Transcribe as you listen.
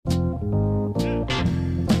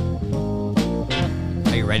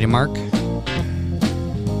ready, Mark? Get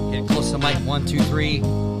close to the mic. 1, 2, 3.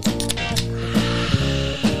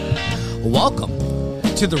 Welcome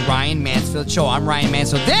to the Ryan Mansfield Show. I'm Ryan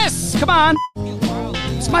Mansfield. Come on.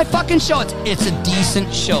 It's my fucking show. It's a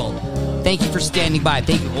decent show. Thank you for standing by.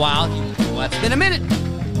 Thank you. Wow. Well, it's been a minute.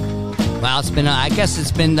 Well, it's been, I guess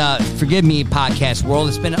it's been, forgive me, podcast world.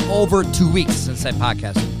 It's been over 2 weeks since I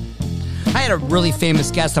podcasted. I had a really famous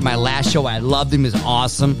guest on my last show. I loved him. He was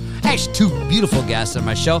awesome. Actually, 2 beautiful guests on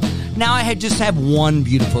my show. Now I just have 1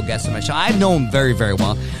 beautiful guest on my show. I know him very, very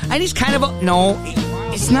well. And he's kind of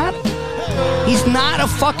he's not a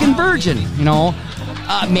fucking virgin, you know.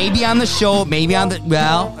 Maybe on the show, maybe on the,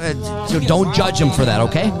 so don't judge him for that,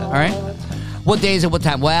 okay? All right? What day is it? What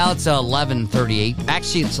time? Well, it's 11:38.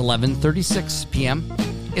 Actually, it's 11:36 p.m.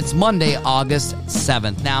 It's Monday, August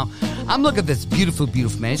 7th. Now, I'm looking at this beautiful,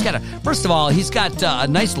 beautiful man. First of all, he's got a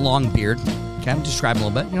nice long beard. Kind of describe him a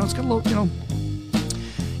little bit. You know, it's got a little, you know.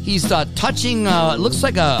 He's touching, looks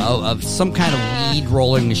like some kind of weed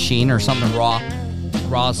rolling machine or something raw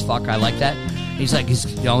as fuck. I like that. He's got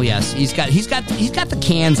the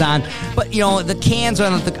cans on, but you know the cans are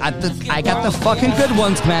I got the fucking good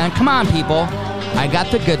ones, man. Come on, people, I got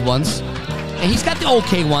the good ones, and he's got the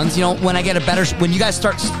okay ones. You know, when you guys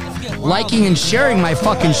start liking and sharing my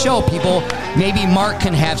fucking show, people, maybe Mark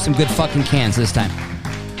can have some good fucking cans this time.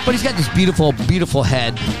 But he's got this beautiful, beautiful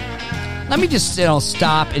head. Let me just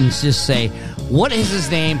stop and just say, what is his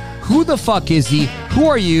name? Who the fuck is he? Who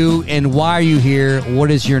are you? And why are you here? What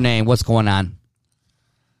is your name? What's going on?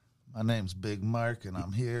 My name's Big Mark, and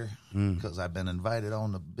I'm here because I've been invited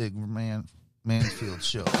on the Big Mansfield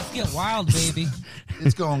Show. Let's get wild, baby.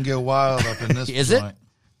 It's going to get wild up in this Is joint. it?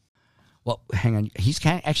 Well, hang on. He's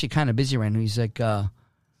actually kind of busy right now. He's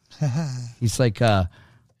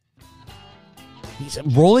he's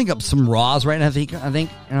rolling up some raws right now, I think, you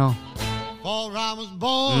know. Fall I was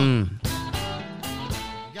born.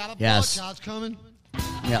 Got a Yes. blood shots coming.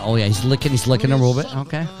 Yeah, oh yeah, he's licking a little bit.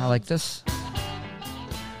 Okay, I like this.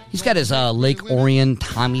 He's got his Lake Orion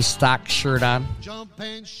Tommy Stock shirt on. Jump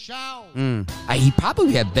and shout. He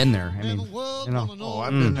probably had been there. I mean, And the world you know. gonna know Oh,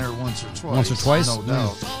 I've been there once or twice. Once or twice? No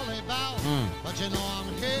doubt. it's all about. But you know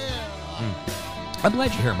I'm here. I'm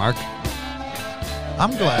glad you're here, Mark.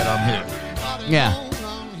 I'm glad I'm here. Yeah.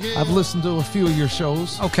 I'm here. I've listened to a few of your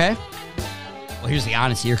shows. Okay. Well, here's the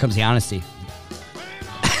honesty. Here comes the honesty.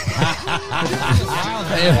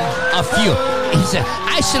 A few. He said,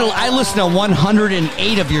 I listened to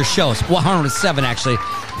 108 of your shows. 107, actually.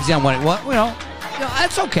 He's on one. Well, you know,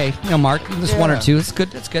 that's okay. You know, Mark, just 1 or 2. It's good.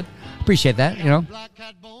 That's good. Appreciate that, you know. Black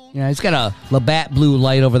cat bone. Yeah, he's got a Labatt blue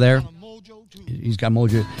light over there. Mojo too. He's got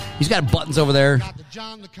mojo. He's got buttons over there. Got the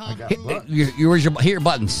John the Conqueror. Where's your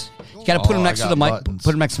buttons? You got to put them I next to got the mic. buttons.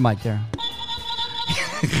 Put them next to the mic there.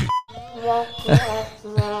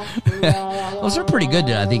 Those are pretty good,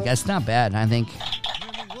 dude. I think that's not bad. I think.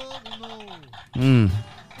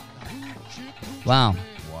 Wow.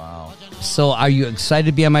 Wow. So, are you excited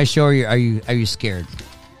to be on my show, or are you scared?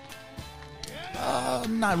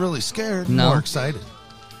 I'm not really scared. No. More excited.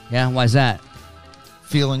 Yeah. Why's that?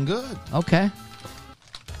 Feeling good. Okay.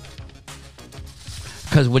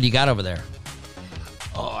 Because what do you got over there?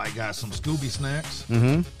 Oh, I got some Scooby snacks.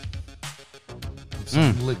 Mm-hmm.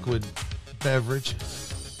 Some liquid beverage.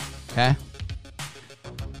 Okay.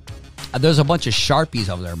 There's a bunch of Sharpies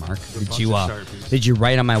over there, Mark. Sharpies. Did you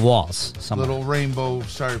write on my walls? Somewhere? Little rainbow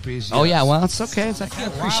Sharpies. Oh yes. yeah, well it's okay. It's like, I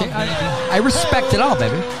appreciate. I respect it all,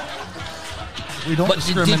 baby. We don't But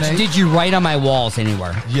discriminate. did you write on my walls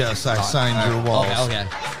anywhere? Yes, I signed your walls. Okay.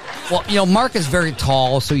 Well, you know, Mark is very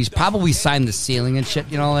tall, so he's probably signed the ceiling and shit.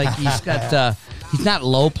 You know, like he's got. He's not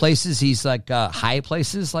low places. He's like high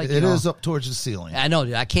places. Like It is up towards the ceiling. I know,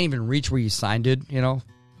 dude. I can't even reach where you signed it. You know.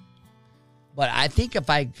 But I think if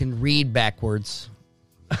I can read backwards.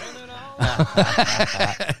 Because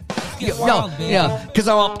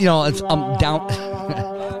I'm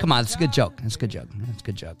down. Come on, it's a good joke. It's a good joke. It's a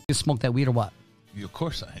good joke. You smoke that weed or what? Of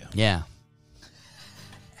course I am. Yeah.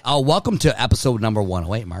 Oh, welcome to episode number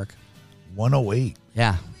 108, Mark. 108.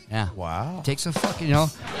 Yeah. Wow. It takes a fucking, you know,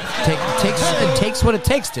 it takes what it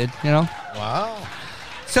takes, dude. You know. Wow.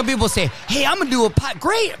 Some people say, "Hey, I'm gonna do a pod."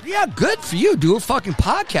 Great, yeah, good for you. Do a fucking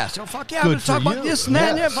podcast. Oh, fuck yeah, I'm Good gonna talk for about you. this and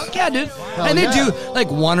that. Yes. Yeah, fuck yeah, dude. Hell And they yeah. do like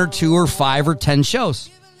 1 or 2 or 5 or 10 shows,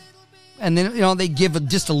 and then you know they give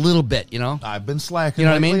just a little bit. You know, I've been slacking. you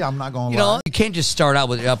know what I lately. mean? I'm not going to You lie. know, you can't just start out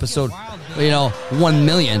with episode, 1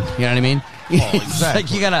 million. You know what I mean? It's exactly.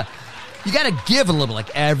 like you gotta give a little, like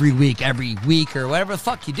every week or whatever the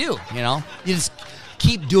fuck you do. You know, you just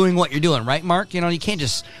keep doing what you're doing, right, Mark? You know, you can't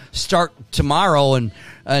just start tomorrow and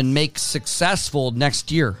make successful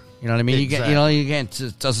next year. You know what I mean? Exactly. You can't.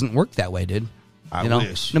 It doesn't work that way, dude. I You know,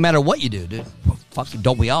 wish. no matter what you do, dude. Fucking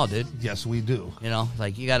don't we all, dude? Yes, we do. You know,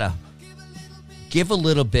 like you gotta give a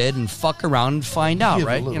little bit and fuck around and find out, Give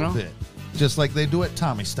right? a little You know, bit. Just like they do at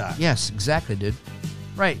Tommy Stock. yes, exactly, dude.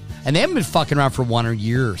 Right, and they haven't been fucking around for 1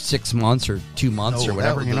 year or 6 months or 2 months or that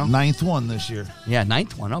whatever. was You the know, 9th one this year. yeah,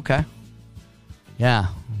 9th one. Okay, yeah,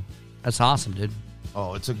 that's awesome, dude.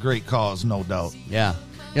 Oh, it's a great cause, no doubt. Yeah.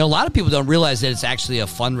 You know, a lot of people don't realize that it's actually a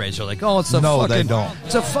fundraiser. Like, oh, it's a No, fucking... they don't.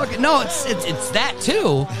 It's a fucking... No, it's that,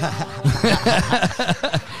 too.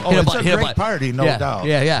 Oh, it's a great party, no doubt.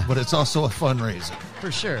 Yeah, yeah. But it's also a fundraiser.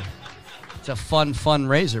 For sure. It's a fun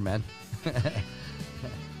raiser, man.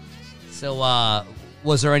 So,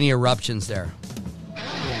 was there any eruptions there?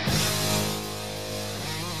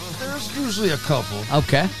 There's usually a couple.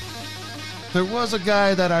 Okay. There was a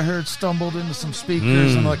guy that I heard stumbled into some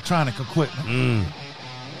speakers and electronic equipment.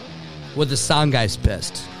 Were the sound guys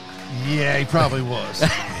pissed? Yeah, he probably was.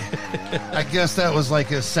 I guess that was like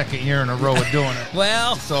his second year in a row of doing it.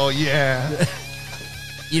 Well, So, yeah.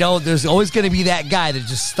 you know, there's always going to be that guy that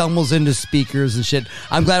just stumbles into speakers and shit.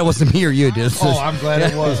 I'm glad it wasn't me or you, dude. Oh, I'm glad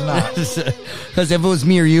it was not. Because if it was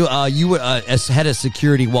me or you, you would, as head of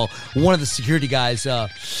security, well, one of the security guys, I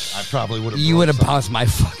probably would have. you would have bounced my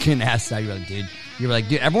fucking ass out. You were like,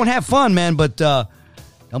 dude, everyone have fun, man, but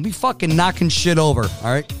don't be fucking knocking shit over, all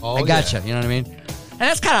right? Oh, I got yeah. you know what I mean? And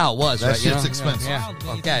that's kind of how it was, That right? shit's expensive. Yeah.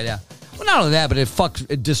 Okay, yeah. Well, not only that, but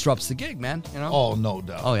it disrupts the gig, man, you know? Oh, no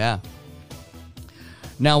doubt. Oh, yeah.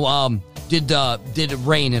 Now, did it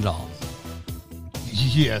rain at all?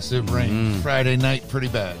 Yes, it rained Friday night pretty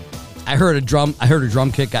bad. I heard a drum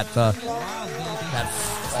kit got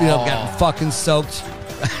fucking soaked.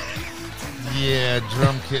 Yeah,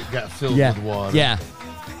 drum kit got filled with water. Yeah.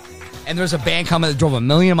 And there's a band coming that drove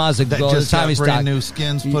 1,000,000 miles to That go to just got Tommy brand Stock. new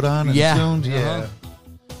skins put on and Yeah. tuned. Uh-huh. Yeah.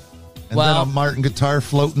 And Well- then a Martin guitar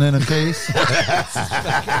floating in a case. That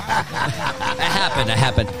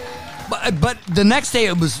happened. But the next day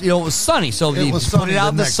it was sunny, so you was put sunny it out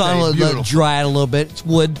in the the next sun, day. let it Beautiful. dry it a little bit. It's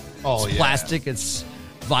wood, Oh, it's yeah. plastic, it's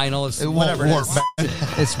vinyl, it's It won't whatever warp it is.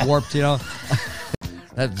 It's warped, you know.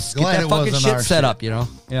 Let's get Glad that it fucking wasn't shit our set shit. up, you know.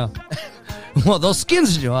 Yeah. Well, those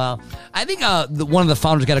skins, I think one of the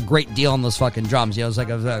founders got a great deal on those fucking drums. You know, it's like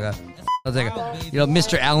Mr.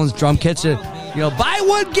 Allen's drum kits. Buy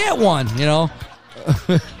one get one. You know.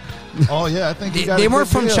 Oh, yeah, I think They weren't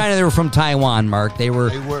from China. They were from Taiwan, Mark. They were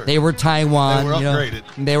Taiwan. They were You upgraded.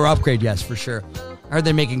 know? They were upgraded, yes, for sure. I heard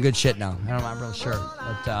they're making good shit now. I'm not real sure,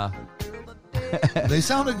 but They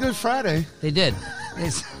sounded good Friday. they did.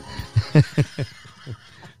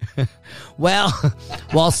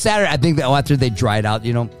 Well, Saturday, I think that after they dried out,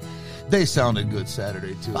 They sounded good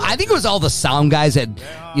Saturday, too. I think it was all the sound guys that,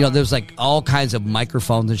 there's like all kinds of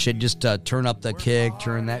microphones and shit. Just turn up the kick,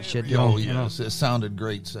 turn that shit. Oh, yes. It sounded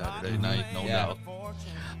great Saturday night, no doubt.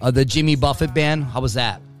 The Jimmy Buffett band, how was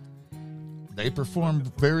that? They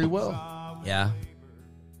performed very well. Yeah.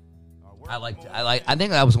 I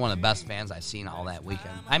think that was one of the best bands I've seen all that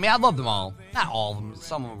weekend. I mean, I love them all. Not all of them.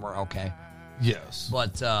 Some of them were okay. Yes.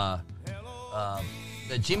 But the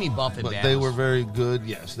Jimmy Buffett But band. they were very good.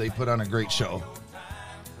 Yes, they put on a great show.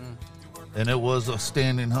 And it was a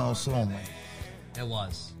standing house only. It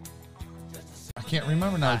was. I can't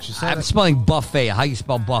remember now what you said. I'm spelling buffet. How you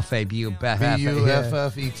spell buffet?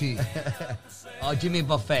 B-U-F-F-E-T. Oh, Jimmy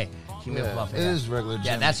Buffet. Jimmy Yeah, Buffet. it is regular Yeah,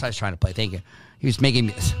 Jimmy. that's what I was trying to play. Thank you. He was making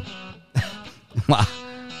me. Wow.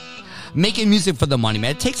 Making music for the money,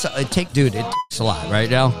 man. It takes a lot, right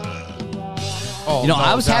now. Oh,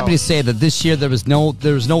 I was happy to say that this year there was no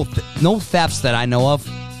thefts that I know of.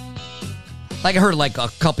 Like I heard like a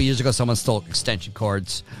couple years ago, someone stole extension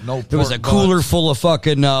cords. There was a pork cooler butts. full of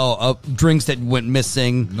fucking drinks that went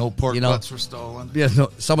missing. No pork butts were stolen. Yeah,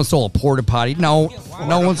 someone stole a porta potty. No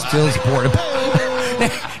one steals a porta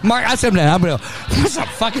potty. Mark, I said, I'm gonna. What's a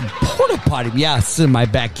fucking porta potty? Yeah, it's in my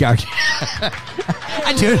backyard.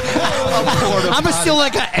 Dude, I'm gonna steal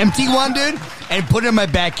like an empty one, dude, and put it in my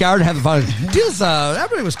backyard and have the fun. Dude,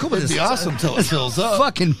 everybody was cool with It'd this. be awesome till it fills up.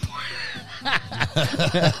 Fucking.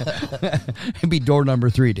 It'd be door number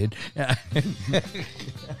 3, dude. I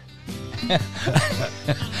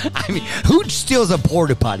mean, who steals a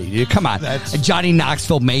porta potty, dude? Come on, Johnny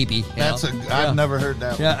Knoxville, maybe. I've never heard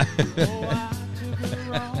that one. Yeah.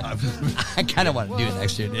 I kind of want to do it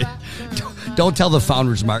next year, dude. Don't tell the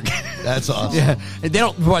founders, Mark. That's awesome. Yeah, they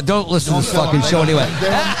don't listen to this tell fucking them. show anyway. They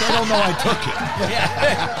don't know I took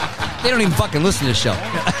it. They don't even fucking listen to the show.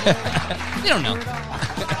 They don't know.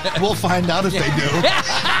 We'll find out if they do.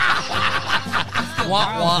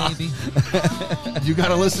 Wah, wah. You got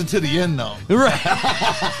to listen to the end, though. Right.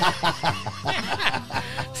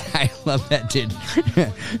 love that, dude.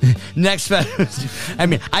 Next, I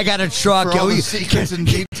mean, I got a truck. For all the secrets and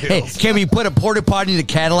details. Hey, can we put a porta potty in the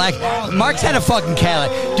Cadillac? Mark's had a fucking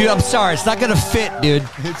Cadillac, dude. I'm sorry, it's not gonna fit, dude.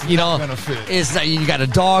 It's you not know, gonna fit. It's not, you got a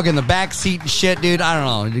dog in the back seat and shit, dude. I don't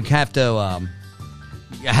know. You have to.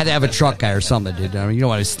 You had to have a truck guy or something, dude. I mean, you don't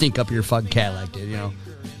want to stink up your fucking Cadillac, dude. You know.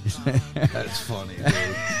 That's funny, dude.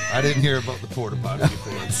 I didn't hear about the porta potty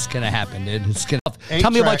before. It's gonna happen, dude. It's gonna. 8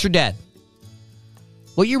 Tell me about track- your dad.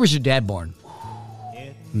 What year was your dad born?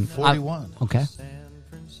 41. Okay.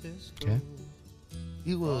 Okay.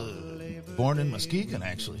 He was born in Muskegon,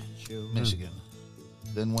 actually, Michigan.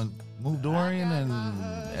 Then moved to Oregon, and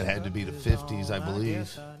it had to be the 50s, I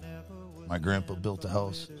believe. My grandpa built a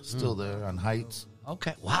house, still there on Heights.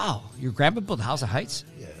 Okay. Wow. Your grandpa built a house at Heights?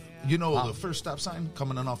 Yeah. You know the first stop sign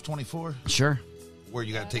coming in off 24? Sure. Where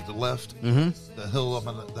you got to take the left? Mm-hmm. The hill up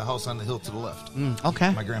on the house on the hill to the left.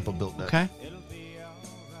 Okay. My grandpa built that. Okay.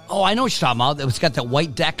 Oh, I know what you're talking about. It's got that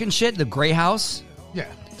white deck and shit, the gray house. Yeah.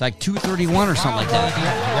 It's like 231 or something like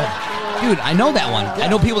that. Dude, I know that one. I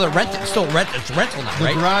know people that rent it. Still rent. It's rental now,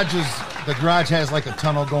 right? The garage has like a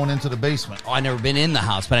tunnel going into the basement. Oh, I've never been in the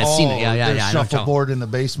house, but I've seen it. Yeah. There's I know shuffleboard in the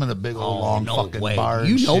basement, a big old long no fucking way. bar.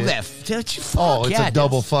 You and know shit. that. Fuck, Oh, it's yeah, a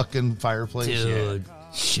double dude. fucking fireplace. Dude.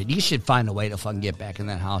 Yeah. Shit, you should find a way to fucking get back in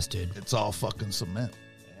that house, dude. It's all fucking cement.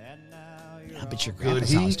 I bet your grandpa's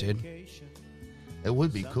heat. house, dude. It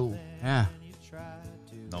would be cool. Yeah.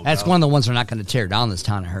 No That's doubt. one of the ones they're not going to tear down this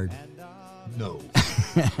town, I heard. No.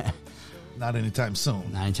 Not anytime soon.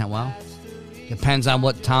 Well, depends on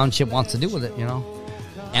what township wants to do with it, you know.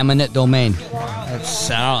 Eminent domain.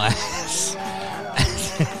 That's, I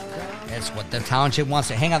don't know. That's what the township wants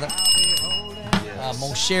to hang on the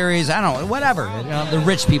Mosheries, I don't know, whatever. You know, the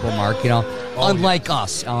rich people, Mark, you know. Unlike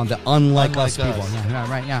us. The unlike us Unlike people. us. Yeah,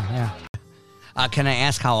 right, yeah. Can I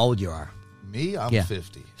ask how old you are? Me, I'm Yeah.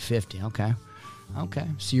 50. 50, okay. Okay.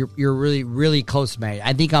 So you're really, really close to me.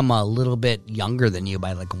 I think I'm a little bit younger than you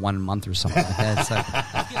by like 1 month or something like that. So,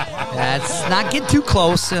 let's not get too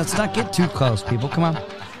close. Let's not get too close, people. Come on.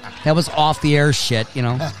 That was off the air shit, you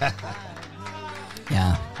know.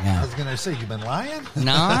 Yeah. I was going to say, you been lying?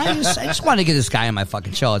 No, I just want to get this guy on my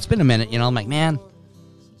fucking show. It's been a minute, you know. I'm like, man,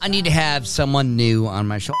 I need to have someone new on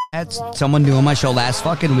my show. I had someone new on my show last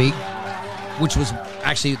fucking week, which was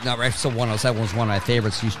actually, not episode 107 was one of my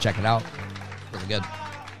favorites. You should check it out. Really good.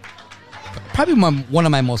 Probably one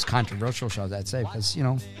of my most controversial shows, I'd say, because, you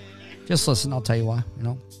know, just listen, I'll tell you why, you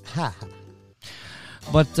know.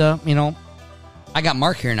 But, you know, I got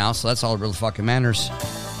Mark here now, so that's all that really fucking matters.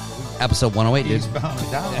 Episode 108, dude. He's bound to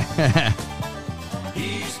die.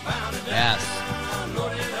 Yes.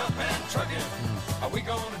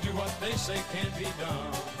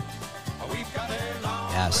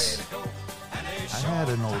 Yes. I had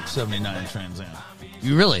an old 79 Trans Am.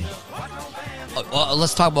 You really? Well,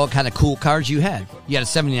 let's talk about what kind of cool cars you had. You had a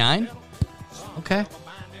 79? Okay.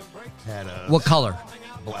 Had a What color?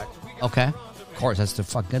 black. Okay. Of course, that's the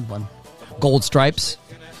fucking good one. Gold stripes?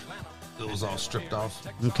 It was all stripped off.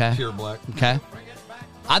 Okay. Pure black. Okay.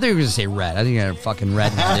 I thought you were going to say red. I think you had a fucking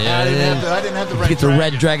red. I didn't have the red Get the dragon.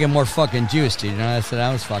 red dragon more fucking juice, dude. You know, that's what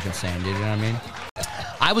I was fucking saying, dude. You know what I mean?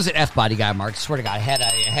 I was an F-body guy, Mark. Swear to God. I had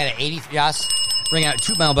an 83. Yes. Bring out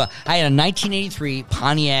 2 mile, but I had a 1983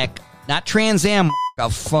 Pontiac, not Trans Am, a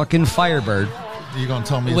fucking Firebird. You're going to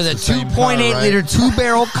tell me With a it's the same car, 2.8 right? liter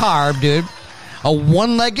 2-barrel carb, dude. A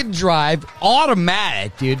one-legged drive,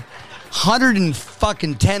 automatic, dude.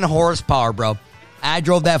 110 horsepower, bro. I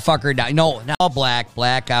drove that fucker down. No, all black,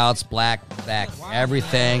 blackouts, black,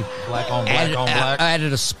 everything. Black on black added, on black. I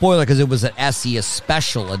added a spoiler because it was an SE, a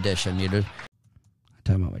special edition, you dude. I'm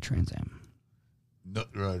talking about my Trans Am. Nut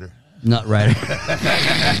Rider. Nut Rider.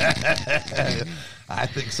 I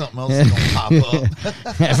think something else is going to pop up.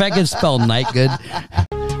 If I can spell night good.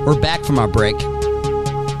 We're back from our break,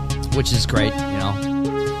 which is great, you know.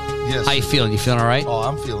 Yes. How you feeling? You feeling all right? Oh,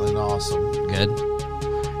 I'm feeling awesome. Good.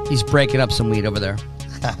 He's breaking up some weed over there.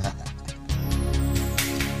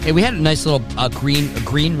 Hey, we had a nice little green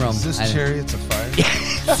room. Is this Chariots of Fire?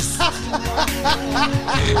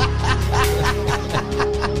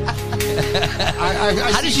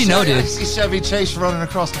 How did you know, dude? I see Chevy Chase running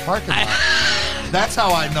across the parking lot. That's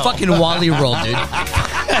how I know. Fucking Wally World, dude.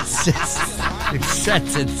 That's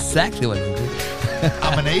exactly what it is.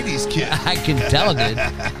 I'm an 80s kid. I can tell, dude.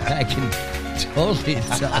 I can totally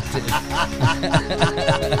tell, dude.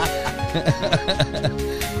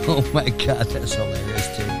 Oh my God, that's hilarious,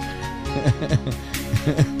 dude.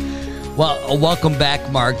 Well, welcome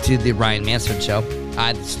back, Mark, to the Ryan Mansfield Show.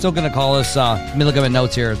 I'm still going to call this, let me look at my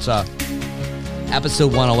notes here. It's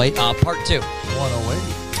episode 108, part 2.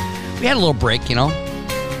 108. We had a little break, you know.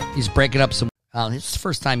 He's breaking up some. It's the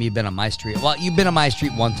first time you've been on my street. Well, you've been on my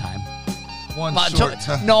street one time. One short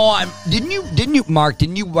time. No, didn't you, Mark?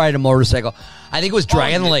 Didn't you ride a momotorcycle? I think it was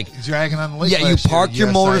Dragon on the Lake. Dragon on the Lake. Yeah, you parked your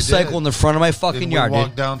motorcycle in the front of my fucking yard. We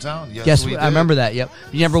walked downtown. Yes, I remember that. Yep.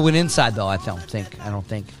 You never went inside though. I don't think. If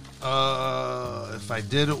I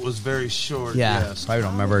did, it was very short. Yeah, yes. I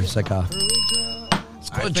don't remember. It's like Dragon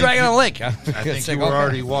on the Lake. I think you were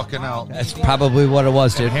already walking out. That's probably what it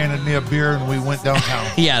was, dude. Handed me a beer and we went downtown.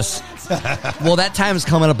 Yes. Well, that time is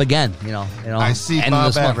coming up again. You know. I see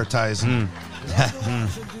Bob advertising.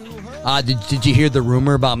 Did you hear the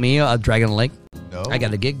rumor about me, Dragon on the Lake? No. I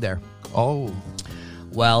got a gig there. Oh.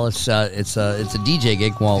 Well, it's a DJ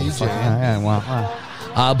gig. Well, DJ.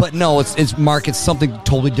 But no, it's Mark. It's something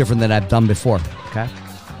totally different than I've done before. Okay.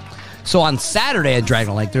 So on Saturday at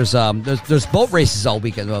Dragon Lake, there's boat races all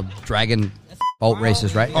weekend. Dragon boat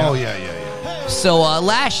races, right? Oh yeah. So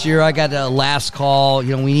last year I got a last call.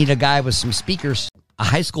 You know, we need a guy with some speakers. A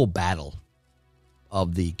high school battle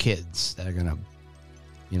of the kids that are gonna,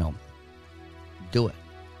 do it.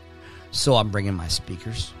 So I'm bringing my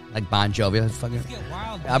speakers, like Bon Jovi.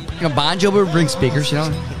 Bon Jovi would bring speakers.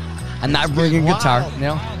 I'm not bringing guitar.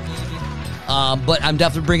 But I'm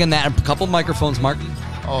definitely bringing that. A couple microphones, Mark.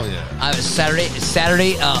 Oh yeah.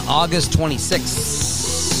 Saturday, August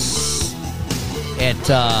 26th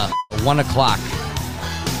at 1 o'clock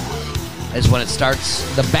is when it starts.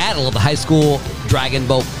 The battle of the high school dragon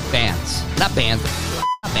boat bands, not bands,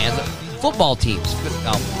 football teams.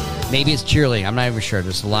 Maybe it's cheerleading. I'm not even sure.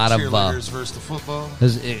 There's a lot of cheerleaders versus the football.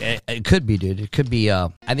 It could be, dude. It could be. I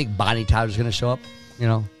think Bonnie Tyler's going to show up.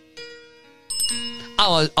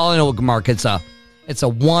 All I know, Mark, it's a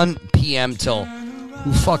 1 p.m. till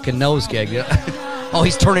who fucking knows gig. Oh,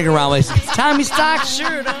 he's turning around. It's Tommy Stock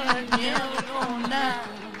shirt on.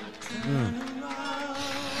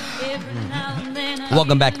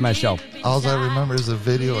 Welcome back to my show. All I remember is a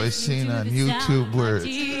video I seen on YouTube where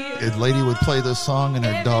a lady would play this song and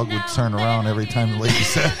her dog would turn around every time the lady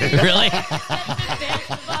said it. Really?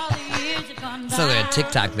 Sounds like a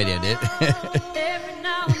TikTok video, dude.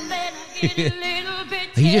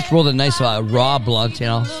 He just rolled a nice raw blunt,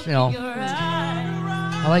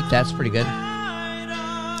 I like that. It's pretty good.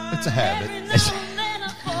 It's a habit.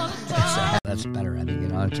 That's better, I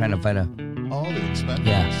think. I'm trying to find all the expenses.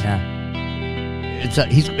 Yeah. He's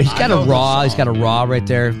got a raw. He's got a raw right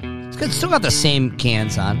there. It's still got the same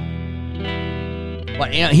cans on.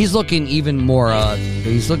 But he's looking even more.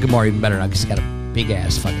 He's looking more even better now because he's got a big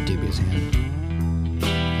ass fucking tube in his hand.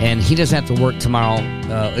 And he doesn't have to work tomorrow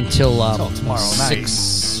until tomorrow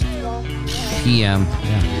 6 p.m.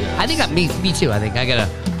 Yeah. I think me too. I think I got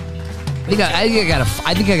a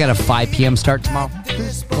 5 p.m. start tomorrow.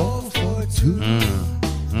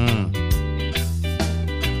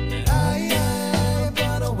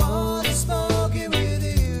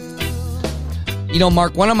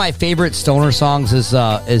 Mark, one of my favorite stoner songs is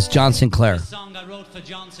John Sinclair. The song I wrote for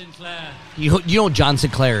John Sinclair. You know what John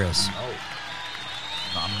Sinclair is?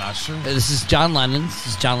 I'm not sure. This is John Lennon. This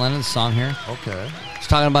is John Lennon's song here. Okay. He's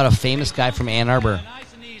talking about a famous guy from Ann Arbor.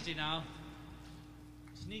 Nice and easy now.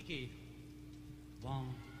 Sneaky. 1,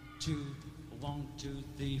 2, 1, 2,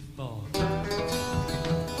 3, 4.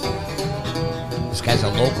 This guy's a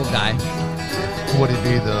local guy. Would he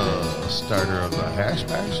be the starter of the Hash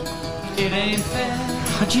Bash? It ain't fair.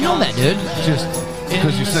 How'd you know that, dude? Just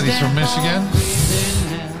because you said he's from Michigan?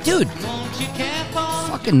 Dude.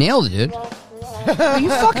 Fucking nailed it, dude. You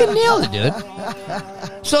fucking nailed it, dude.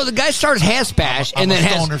 So the guy starts Hash Bash and then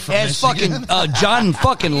has fucking John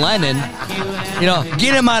fucking Lennon,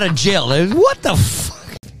 get him out of jail. What the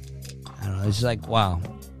fuck? I don't know. It's like, wow.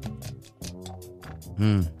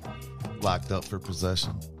 Locked up for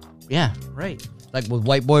possession. Yeah, right. Like with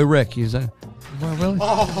White Boy Rick. He's like, well, really?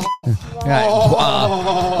 Oh,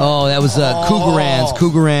 that was Cougarans.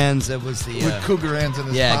 Cougarans. That was the with Cougarans in his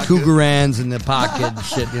pocket. Yeah, Cougarans in the pocket and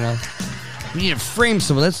shit. We need to frame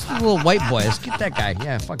someone. That's a little white boy. Let's get that guy.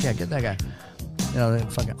 Yeah, fuck yeah, get that guy.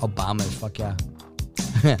 Fucking Obama. Fuck yeah.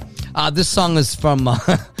 This song is from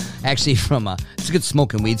actually from it's a good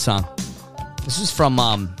smoking weed song. This is from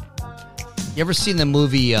you ever seen the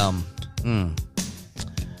movie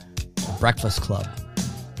Breakfast Club?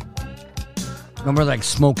 Remember, like,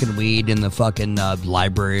 smoking weed in the fucking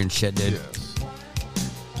library and shit, dude? Yes.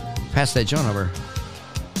 Pass that joint over.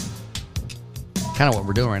 Kind of what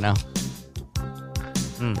we're doing right now.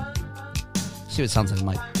 See what it sounds like,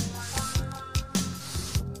 Mike.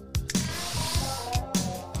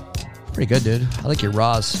 Pretty good, dude. I like your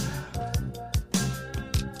raws.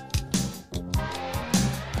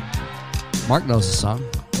 Mark knows the song.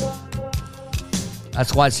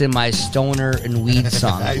 That's why it's in my stoner and weed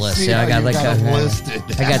song I list. see Yeah, I how got you like got 'em listed.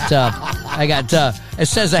 I got. It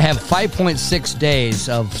says I have 5.6 days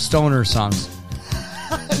of stoner songs.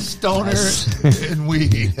 Stoner and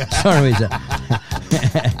weed. Stoner weed.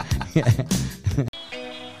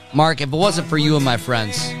 Mark, if it wasn't for you and my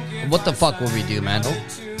friends, what the fuck would we do, man?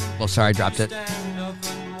 Oh, sorry, I dropped it.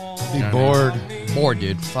 Be bored. Bored,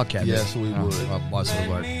 dude. Fuck yeah, dude. Yes, we would. We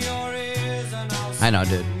would. I know,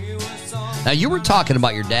 dude. Now, you were talking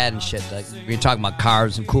about your dad and shit. Like, you were talking about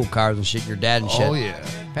cars and cool cars and shit. Your dad and shit. Oh, yeah.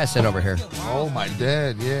 Pass that over here. Oh, my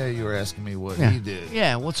dad. Yeah, you were asking me what he did.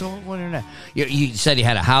 Yeah, what your dad? You said he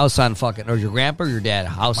had a house on fucking, or your grandpa or your dad? A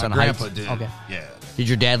house My on grandpa Heights? did. Okay. Yeah. Did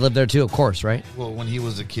your dad live there too? Of course, right? Well, when he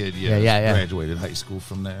was a kid, Yeah. Graduated high school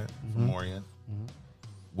from there, from Orient.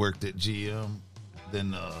 Worked at GM.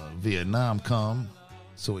 Then Vietnam come,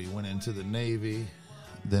 so he went into the Navy,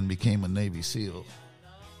 then became a Navy SEAL.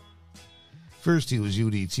 First he was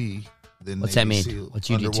UDT, then What's Navy that mean? SEAL, What's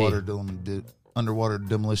UDT? Underwater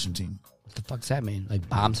demolition team. What the fuck's that mean? Like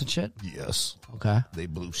bombs and shit? Yes, Okay. they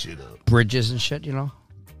blew shit up Bridges and shit, you know?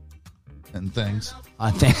 and things.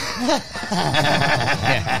 I think.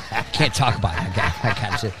 Yeah. Can't talk about it. I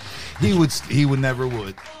got you. He would never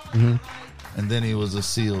would. And then he was a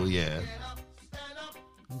SEAL. Yeah,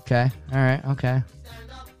 Okay. All right. Okay.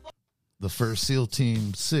 the first SEAL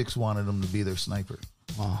Team 6 wanted him to be their sniper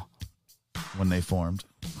Wow. when they formed.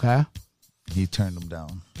 Okay. He turned them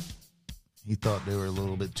down. He thought they were a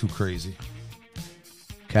little bit too crazy.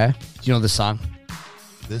 Okay. Do you know the song?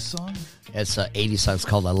 This song? It's an 80s song. It's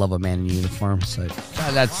called I Love a Man in Uniform. It's like,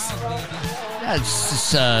 that's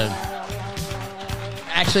just,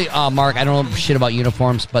 actually, Mark, I don't know shit about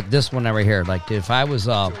uniforms, but this one right here, like, dude, if I was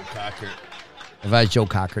Joe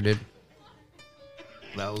Cocker, dude.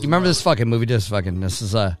 You remember this fucking movie? This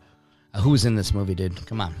is who's in this movie, dude?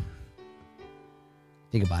 Come on.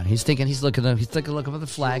 Think about it. He's looking for the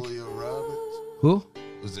flag. Julia Roberts? Who?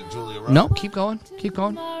 Was it Julia Roberts? No, keep going.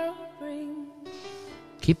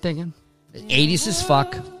 Keep thinking. 80s as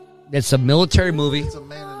fuck. It's a military movie. It's a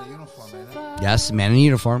man in a uniform, ain't it? Yes, man in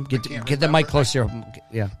uniform. Get the mic closer.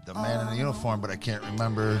 Yeah. The man in the uniform, but I can't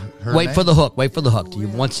remember her Wait name. for the hook.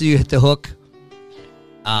 Once you hit the hook,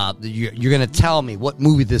 you're going to tell me what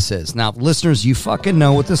movie this is. Now, listeners, you fucking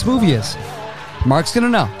know what this movie is. Mark's going to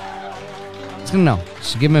know. He's going to know.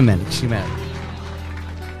 So give him a minute.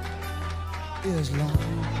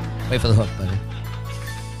 Wait for the hook, buddy.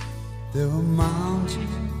 There are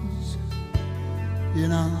mountains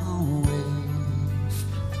in our way.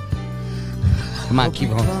 Come on, keep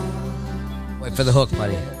going. Wait for the hook,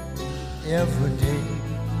 buddy. Every day.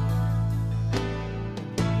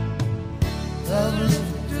 The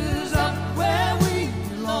lifters up where we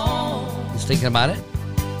belong. He's thinking about it?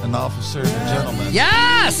 An officer and a gentleman.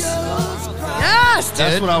 Yes! Yes, dude.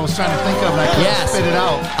 That's what I was trying to think of, and I couldn't spit it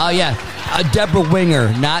out. Oh, yeah. Deborah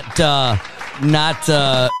Winger, not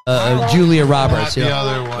Julia Roberts. Not the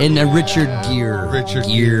other one. And Richard Gere. Richard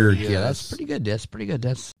Gere, Yeah, yes. that's pretty good.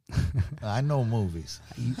 That's I know movies.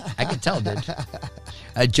 I can tell, dude.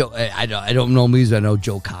 I don't know movies, but I know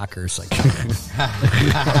Joe Cocker. It's like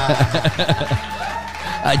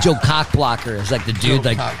Joe Cockblocker is like the dude Joe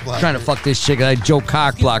like Cockblocker. trying to fuck this chick. Like Joe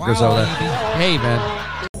Cockblocker's over there. Hey, man.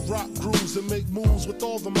 Rock grooves and make moves with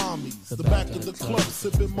all the mommies. The back of the club,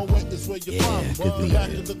 sipping my wet is where you find me. The back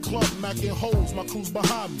of the club, macking holes, my crew's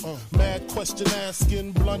behind me. Mad question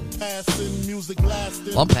asking, blunt passing, music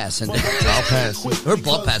lasting. Blunt passing. I'll pass. We're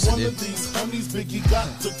blunt passing, dude.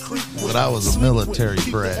 But I was a military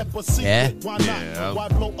brat. Yeah? Yeah.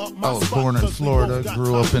 I was born in Florida,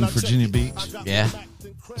 grew up in Virginia Beach, Yeah.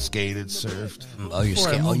 skated, surfed. Oh, you Before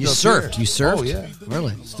I scared? Oh, moved you up surfed? here. You surfed? Oh, yeah.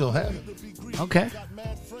 Really? Still have it. Okay.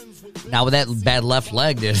 Now with that bad left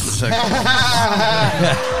leg, dude, it's like,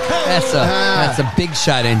 that's a big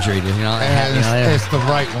shot injury, dude. You know, It's the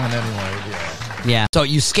right one anyway. Yeah. yeah. So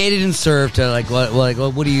you skated and surfed. Like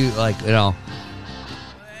what do you like? You know?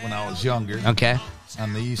 When I was younger, Okay.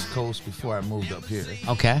 on the East Coast before I moved up here.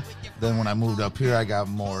 Okay. Then when I moved up here, I got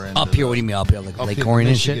more into Up here, what do you mean up here? Like up Lake here, Orion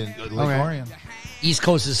and shit. Michigan, Lake Orion, East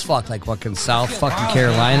Coast is fuck. Like fucking South fucking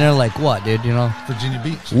Carolina. Like what, dude? You know? Virginia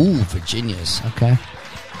Beach. Ooh, Virginia's. Okay.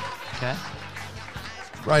 Okay.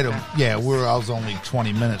 Right. Yeah, I was only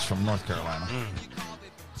 20 minutes from North Carolina.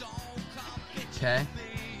 Okay.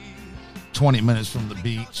 20 minutes from the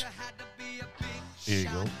beach. Here you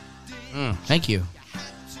go. Thank you.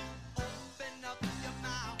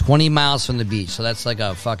 20 miles from the beach, so that's like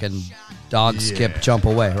a fucking dog skip jump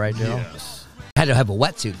away, right? You know? Yes. Had to have a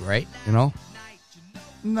wetsuit, right? You know?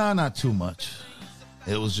 No, not too much.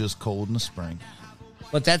 It was just cold in the spring.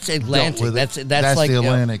 But that's Atlantic. with it. That's like the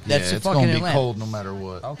Atlantic. That's yeah, the it's fucking gonna be Atlantic. cold no matter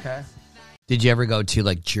what. Okay. Did you ever go to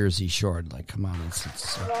like Jersey Shore? Like, come on,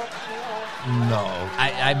 No,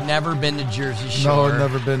 I've never been to Jersey no, Shore. I've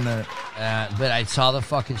never been there. But I saw the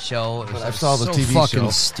fucking show. It was I saw the so TV fucking show.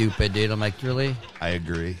 stupid, dude. I'm like, really? I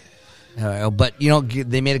agree. But you know,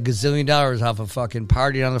 they made $1 gazillion off of fucking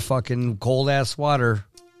partying on the fucking cold ass water.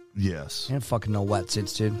 Yes. And fucking no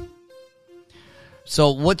wetsuits, dude.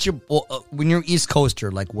 So, what's your when you're East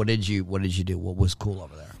Coaster? Like, what did you do? What was cool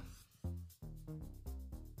over there?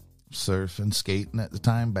 Surfing, skating at the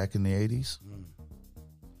time back in the 80s.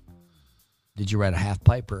 Did you ride a half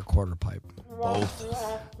pipe or a quarter pipe? Both.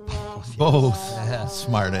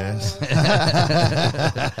 Smart ass.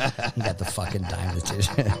 You got the fucking diamond, dude.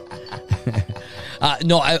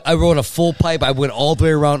 No, I rode a full pipe. I went all the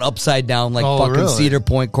way around upside down like fucking really? Cedar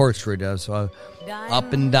Point corkscrew does. So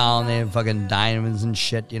up and down, they had fucking diamonds and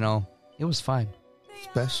shit, you know. It was fine.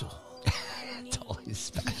 Special. Totally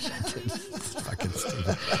special, dude. It's fucking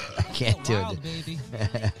stupid. I can't do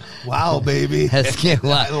it. Wow, baby. That's that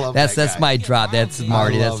guy. my drop. That's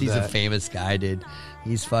Marty. He's a that. famous guy, dude.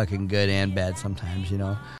 He's fucking good and bad sometimes, you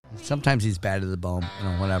know. Sometimes he's bad to the bone, you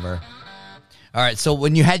know, whatever. All right, so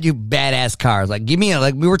when you had your badass cars, like give me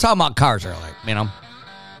like we were talking about cars earlier, you know.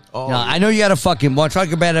 Oh, You know, I know you got a fucking one truck,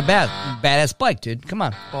 badass bike, dude. Come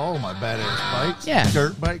on, oh, my badass bikes. Yeah.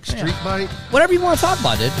 Dirt bike, street bike. whatever you want to talk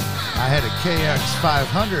about, dude. I had a KX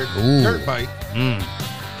 500 Ooh. dirt bike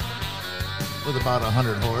with about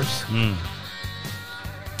 100 horse.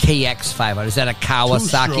 KX 500. Is that a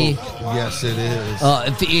Kawasaki? Two-stroke. Yes, it is.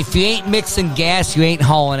 If you ain't mixing gas, you ain't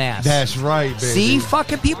hauling ass. That's right, baby. See,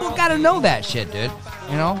 fucking people got to know that shit, dude.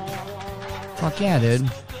 You know? Fuck yeah,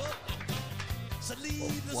 dude.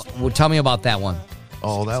 Well, tell me about that one.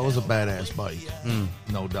 Oh, that was a badass bike.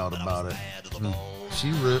 No doubt about it.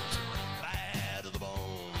 She ripped.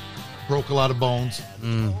 Broke a lot of bones.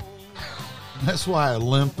 That's why I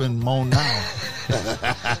limp and moan now.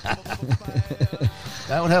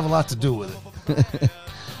 That would have a lot to do with it.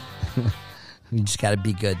 You just got to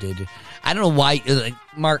be good, dude. I don't know why, like,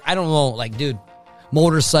 Mark, I don't know, like, dude,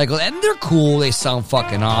 motorcycle, and they're cool. They sound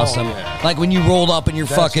fucking awesome. yeah. Like when you rolled up in your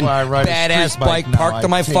That's fucking why I ride a badass street bike bike now. parked I in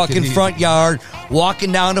my take it fucking easy. front yard,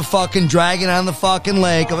 walking down the fucking, dragging on the fucking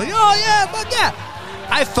lake. I'm like, oh yeah, fuck yeah.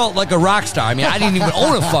 I felt like a rock star. I mean, I didn't even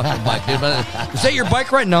own a fucking bike, dude. But is that your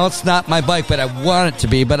bike right now? It's not my bike, but I want it to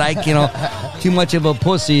be. But I, you know, too much of a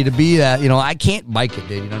pussy to be that. You know, I can't bike it,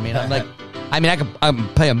 dude. You know what I mean? I'm like, I can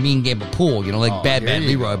play a mean game of pool. You know, like Bad there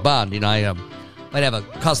you Leroy Bond. You know, I might have a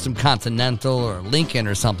custom Continental or a Lincoln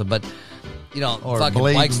or something, but you know, Or fucking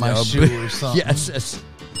blade bikes in my now. shoe or something. Yes.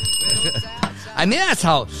 I mean, that's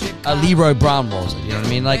how Leroy Brown rolls it. You know what I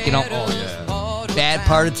mean? Like, you know, bad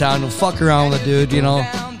part of town. Don't fuck around with a dude. You know.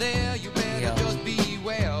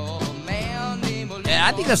 Yeah,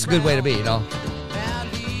 I think that's a good way to be. You know,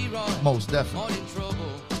 Most definitely.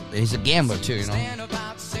 he's a gambler too. You know.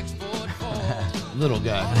 Little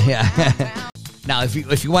guy. Yeah. Now, if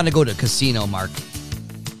you want to go to a casino, Mark,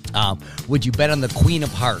 would you bet on the Queen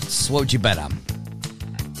of Hearts? What would you bet on?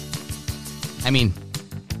 I mean,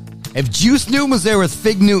 if Juice Newton was there with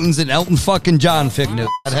Fig Newtons and Elton fucking John Fig Newton,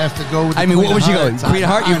 I'd have to go with the I mean, Queen what would of you go? Hearts. Queen of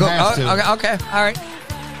Hearts? You I'd go? have to. Okay, all right.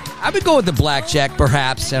 I would go with the blackjack,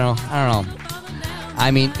 perhaps. You know, I don't know.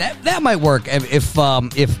 I mean, that might work if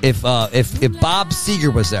Bob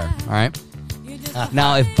Seger was there. All right.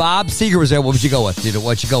 Now, if Bob Seger was there, what would you go with, dude?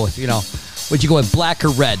 What'd you go with? You know, would you go with black or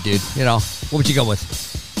red, dude? You know, what would you go with?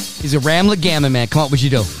 He's a Ramlet Gammon, man. Come on, what'd you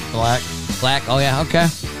do? Black. Black? Oh, yeah, okay.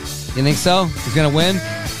 You think so? He's going to win?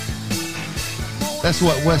 That's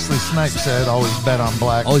what Wesley Snipes said. Always bet on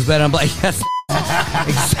black. Always bet on black. Yes.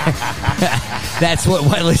 That's what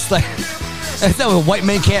Wesley Snipes... That's not what white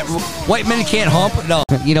men can't hump. No,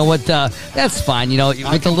 you know what? That's fine. You know,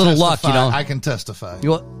 with a little luck, you know. I can testify. You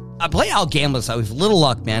know, I play Al Gambler's house. With little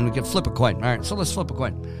luck, man, we can flip a coin. All right, so let's flip a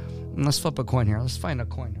coin. Let's flip a coin here. Let's find a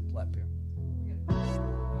coin here. Flip here.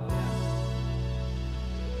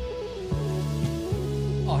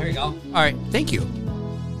 Oh, here you go. All right, thank you.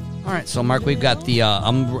 All right, so Mark, we've got the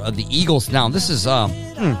Eagles now. This is I'm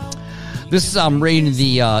rating the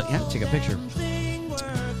yeah. Take a picture.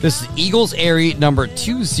 This is Eagles Airy number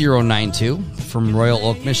 2092 from Royal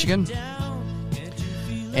Oak, Michigan.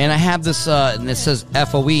 And I have this, and it says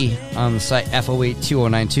FOE on the site, FOE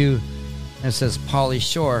 2092. And it says Pauly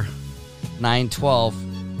Shore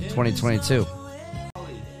 9/12/2022.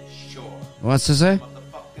 What's it say?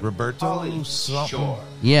 Roberto something.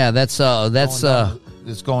 Yeah, that's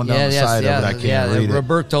It's going down the side of it. I can't read it.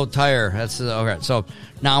 Roberto Tire. That's okay. So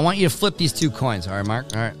now I want you to flip these two coins. All right, Mark.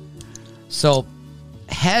 All right. So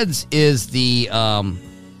Heads is the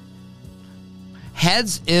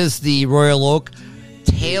Royal Oak.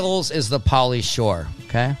 Tails is the Pauly Shore.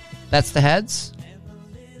 Okay, that's the Heads.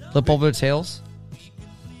 Flip over the Tails.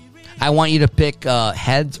 I want you to pick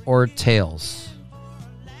Heads or Tails.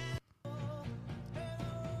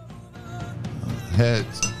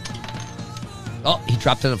 Heads. Oh, he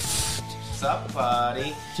dropped it. What's up,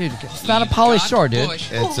 buddy? Dude, it's not a Pauly Shore, dude.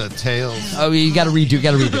 It's a Tails. Oh, you gotta redo.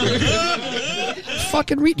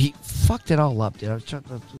 Fucking read. He fucked it all up, dude. All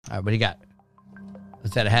right, what do you got?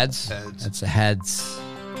 Is that a Heads? Heads. That's a Heads.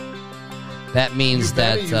 That means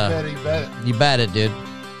that You you bet it, dude.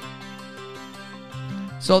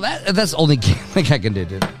 So that's the only thing I can do,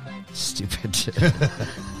 dude. Stupid.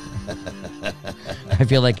 I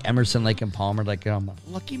feel like Emerson, Lake and Palmer, like I'm a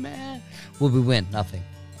lucky man. Will we win? Nothing.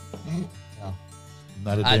 No.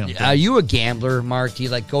 Not a damn thing. Are you a gambler, Mark? Do you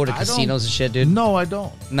like go to casinos and shit, dude? No, I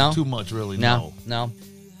don't. No? Too much, really. No.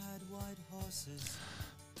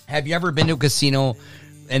 Have you ever been to a casino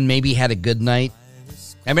and maybe had a good night?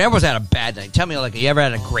 I mean, everyone's had a bad night. Tell me, like, you ever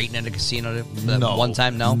had a great night at a casino? No. One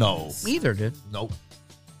time? No? No. Me either, dude. Nope.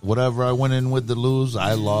 Whatever I went in with to lose,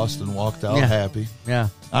 I lost and walked out happy. Yeah.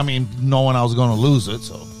 I mean, knowing I was going to lose it,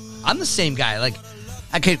 so. I'm the same guy. Like,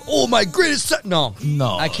 I can't, my greatest... No.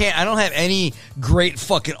 I can't. I don't have any great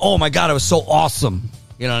fucking, oh, my God, it was so awesome.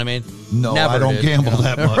 You know what I mean? No, Never, I don't dude. gamble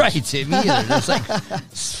that much. Right, me either. It's like,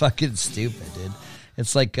 it's fucking stupid, dude.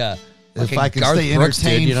 It's like, if I can Garth stay Brooks,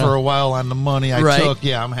 entertained dude, you know? for a while on the money I Right. took,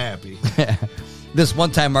 I'm happy. This one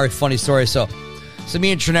time, Mark, funny story. So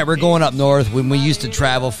me and Trinette, we're going up north when we used to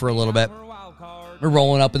travel for a little bit. We're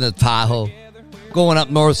rolling up in the Tahoe, going up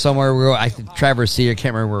north somewhere. I think Traverse City. I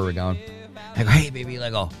can't remember where we're going. I go, hey, baby,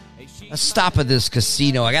 let's stop at this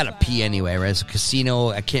casino. I got to pee anyway, right? It's a casino.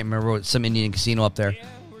 I can't remember what, some Indian casino up there.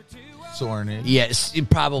 Sorny. Yeah, it's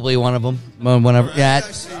probably one of them. Whenever, yeah,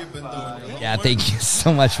 thank you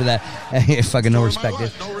so much for that. Fucking no respect,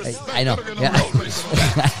 dude. I know.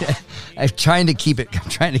 Yeah. I'm trying to keep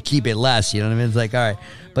it less. You know what I mean? It's like, all right,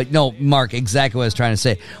 but no, Mark, exactly what I was trying to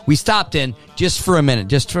say. We stopped in just for a minute,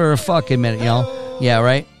 just for a fucking minute, you know? Yeah,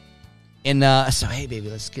 right. And so, hey, baby,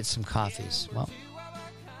 let's get some coffees.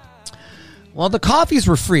 Well, the coffees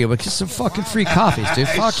were free. We'll get some fucking free coffees, dude.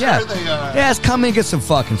 Fuck Sure yeah. they are. Yeah, let's come in and get some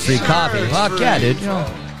fucking free coffee. Fuck yeah, dude. You know.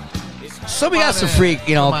 So we got some free,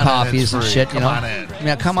 you know, Come on in, coffees it's and free. shit, you Come know. on in.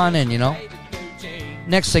 Yeah, come on in, you know.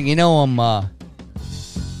 Next thing you know, I'm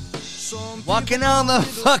walking on the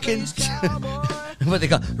fucking what they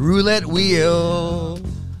call roulette wheel.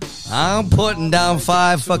 I'm putting down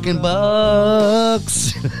 $5 fucking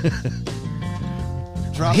bucks.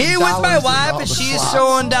 Here with my wife, and she's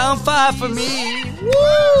throwing down $5 for me.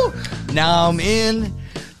 Woo! Now I'm in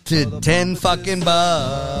to $10 fucking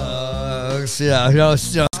bucks. Yeah, you know,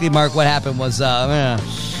 Mark, what happened was, the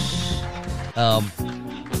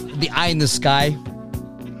Eye in the Sky.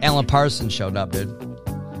 Alan Parsons showed up, dude.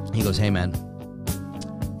 He goes, hey, man,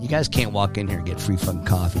 you guys can't walk in here and get free fucking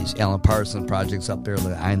coffees. Alan Parsons Project's up there,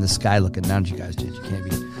 the Eye in the Sky, looking down at you guys, dude. You can't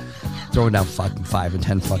be throwing down fucking $5 and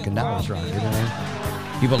 $10 fucking dollars around, you know what I mean?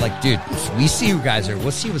 People are like, dude, we see you guys are.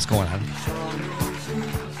 We'll see what's going on.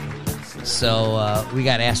 So we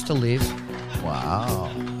got asked to leave.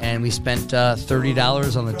 Wow. And we spent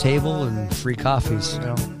 $30 on the table and free coffees. You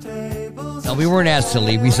know? No, we weren't asked to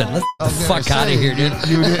leave. We said, let's get the fuck out of here, dude.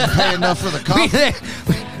 You didn't pay enough for the coffee.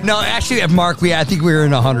 No, actually, Mark, I think we were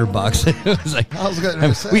in $100. It was like, I was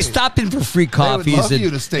gonna say, we stopped in for free coffees love and, you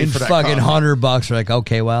to stay and for that fucking coffee. $100. We're like,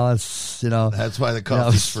 okay, well, that's, you know. That's why the you know,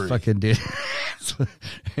 coffee's free. Fucking dude.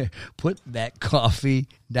 Put that coffee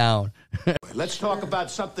down. Let's talk about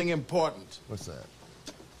something important. What's that?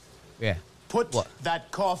 Yeah. Put What? that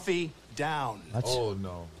coffee down. Oh,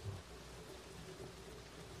 no.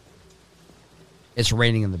 It's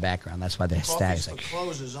raining in the background. That's why the Coffee's stag's for like,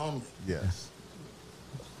 closers only. Yes.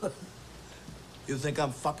 You think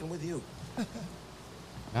I'm fucking with you?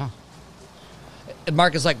 no. And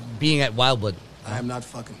Mark is like being at Wildwood. I'm not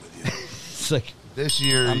fucking with you. It's like This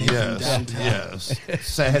year, I'm here from yes. downtown. Yes. I'm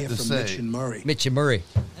Sad here to from say. Mitch and Murray. Mitch and Murray.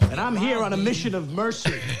 And I'm here on a mission of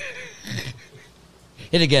mercy.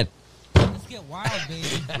 Hit again. Let's get wild, baby.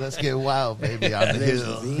 Let's get wild, baby, on the There's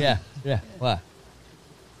hill. Levine. Yeah. What?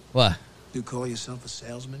 What? You call yourself a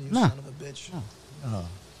salesman, you No. son of a bitch? No.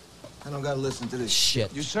 I don't gotta listen to this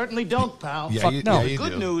Shit. You certainly don't, pal. Yeah, Fuck you, no. yeah, The you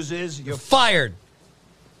good do. news is you're Fired.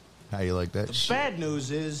 How you like that? The shit? bad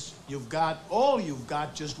news is you've got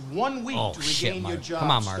just 1 week Oh, to shit, regain your Mark. job.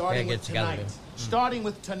 Come on, Mark. Starting We gotta with get together, tonight. dude. Starting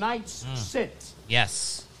with tonight's sit.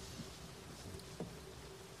 Yes.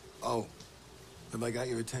 Oh, have I got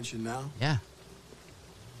your attention now? Yeah.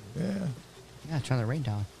 Yeah. Yeah, turn the rain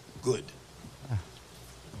down. Good.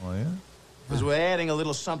 Oh, yeah? Because we're adding a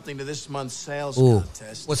little something to this month's sales Ooh.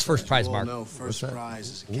 contest. What's first prize, You all Mark? know first prize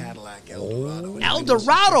is a Cadillac Eldorado.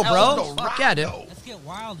 Eldorado, bro. Fuck yeah, dude. Let's get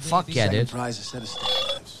wild, baby. Fuck yeah, Second dude. prize is a set of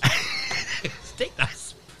steak knives. Steak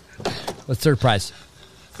knives. What's third prize?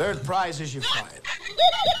 Third prize is you're fired.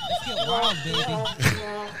 Let's get wild, baby.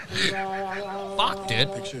 Fuck,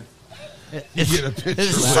 dude. Picture.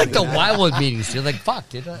 It's like the Wildwood meetings, dude. Like, fuck,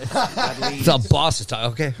 dude. It's a boss is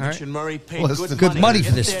talking. Okay, all right. Mitch and Murray paid What's good the- Good money to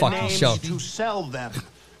for get this their fucking names show. To sell them.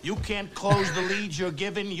 You can't close the leads you're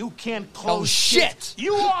given. You can't close shit.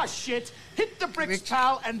 You are shit. Hit the bricks,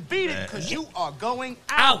 pal, and beat it, because you are going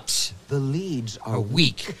out. Out. The leads Are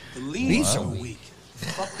weak. The leads are weak.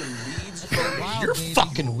 Fucking leads are weak. You're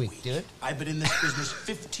fucking weak, dude. I've been in this business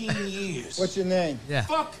 15 years. What's your name? Yeah.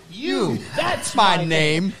 Fuck you. That's my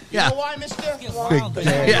name. You Yeah. know why, mister? Get wild, baby.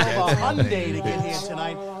 I drove a Hyundai to get here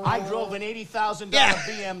tonight. I drove an $80,000 Yeah.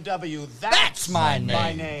 BMW. That's my name.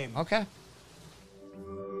 My name. Okay.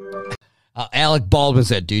 Alec Baldwin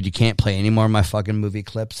said, dude, you can't play any more of my fucking movie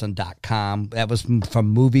clips on .com. That was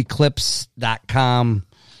from movieclips.com.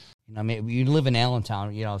 You know, I mean, you live in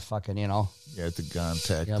Allentown, you know, fucking, you know. You have to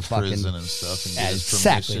contact Yeah, the fucking- prison and stuff and Yeah, get his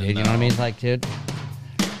exactly, permission dude. You know what I mean? Like, dude,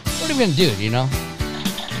 what are we gonna do? You know?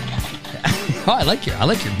 Oh, I like your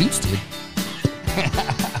beats, dude.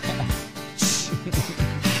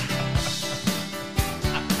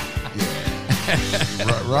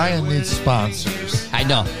 Ryan needs sponsors. I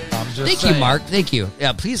know. I'm just Thank you, saying. Mark. Thank you.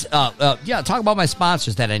 Yeah, please. Yeah, talk about my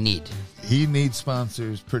sponsors that I need. He needs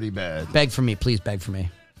sponsors pretty bad. Beg for me, please. Beg for me.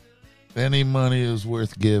 Any money is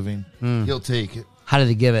worth giving. Hmm. He'll take it How did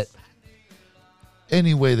they give it?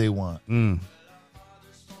 any way they want. Hmm.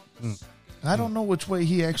 I don't know which way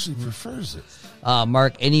he actually prefers it.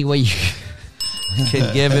 Mark, any way you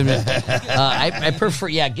can give him it. I prefer,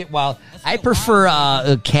 yeah, get wild. I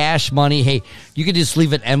prefer cash money. Hey, you can just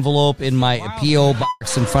leave an envelope in my P.O.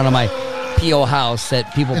 box in front of my P.O. house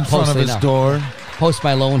that people In post front of his door. Post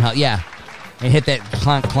my loan house, yeah. And hit that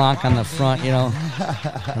clonk clonk on the front, you know,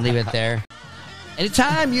 and leave it there.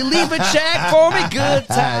 Anytime you leave a check for me, good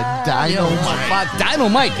time. You know,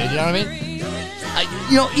 dynamite, dude, you know what I mean?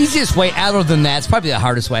 You know, easiest way, other than that, it's probably the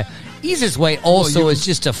hardest way. Easiest way also is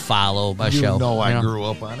just to follow my You show. know I grew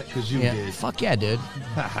up on it because you Yeah. did. Fuck yeah, dude.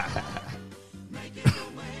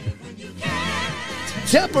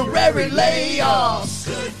 Temporary layoffs.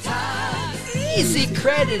 Good times. Easy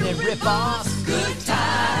credit and rip-offs. Good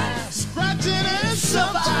times. Scratching and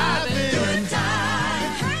surviving. Good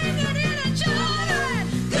times. Hanging in a joyride.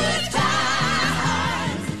 Good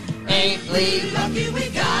times. Ain't leave. Lucky we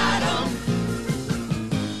got 'em.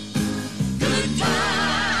 Good times.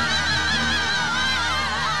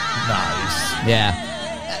 Nice. Yeah.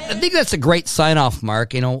 I think that's a great sign-off,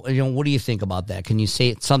 Mark. You know, what do you think about that? Can you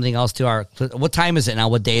say something else to our... What time is it now?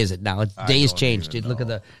 What day is it now? Days don't changed, even dude. Look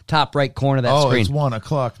know. at the top right corner of that Oh, screen. it's 1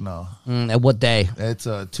 o'clock now. At what day? It's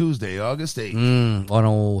Tuesday, August 8th.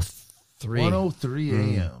 1:03.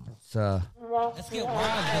 1:03 a.m. It's, Let's get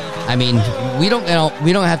wild, baby. I mean, we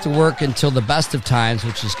don't have to work until the best of times,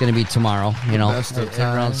 which is going to be tomorrow. You know, best of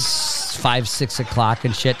around times. 5, 6 o'clock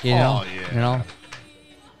and shit. You know, Oh, yeah. you know.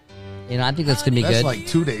 I think that's going to be That's good. like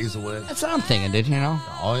 2 days away. That's what I'm thinking, dude. You know,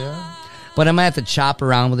 Oh, yeah? but I might have to chop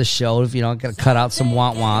around with the show. If you know, got to cut out some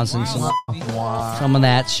want-wants and some of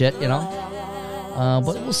that shit. You know,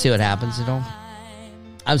 but we'll see what happens. You know,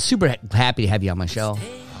 I'm super happy to have you on my show.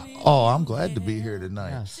 Oh, I'm glad to be here tonight.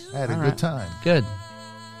 Yes. I had a All good right. time.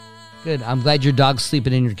 Good. I'm glad your dog's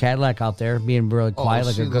sleeping in your Cadillac out there, being really quiet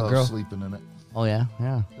like she a good loves girl. sleeping in it. Oh yeah,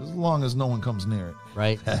 yeah. As long as no one comes near it.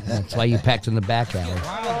 Right. That's why you packed in the back alley.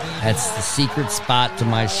 That's the secret spot to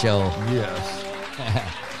my show. Yes.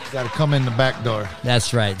 Got to come in the back door.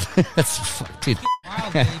 That's right. That's dude.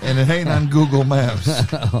 And it ain't on Google Maps.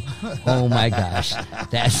 Oh my gosh.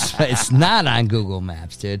 It's not on Google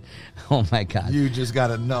Maps, dude. Oh my god. You just got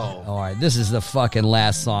to know. All right, this is the fucking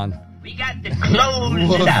last song. We got to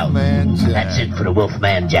close it out. Wolfman Jack. That's it for the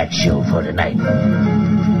Wolfman Jack show for tonight.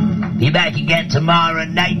 Be back again tomorrow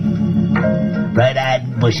night. Bright-eyed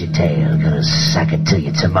and bushy-tailed. Gonna suck it to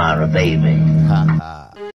you tomorrow, baby.